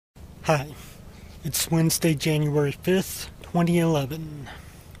Hi, it's Wednesday, January 5th, 2011.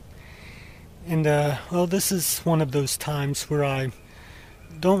 And, well, this is one of those times where I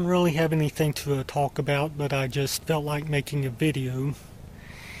don't really have anything to talk about, but I just felt like making a video.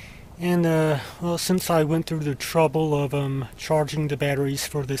 And, well, since I went through the trouble of, charging the batteries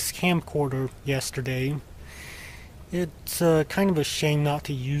for this camcorder yesterday, it's, kind of a shame not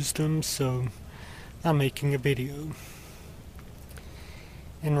to use them, so I'm making a video.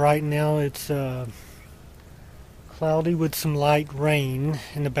 And right now it's cloudy with some light rain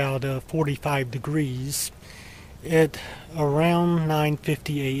and about 45 degrees at around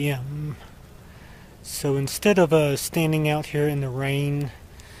 9:50 a.m. So instead of standing out here in the rain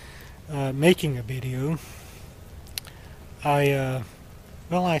making a video, I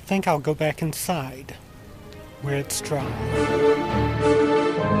think I'll go back inside where it's dry.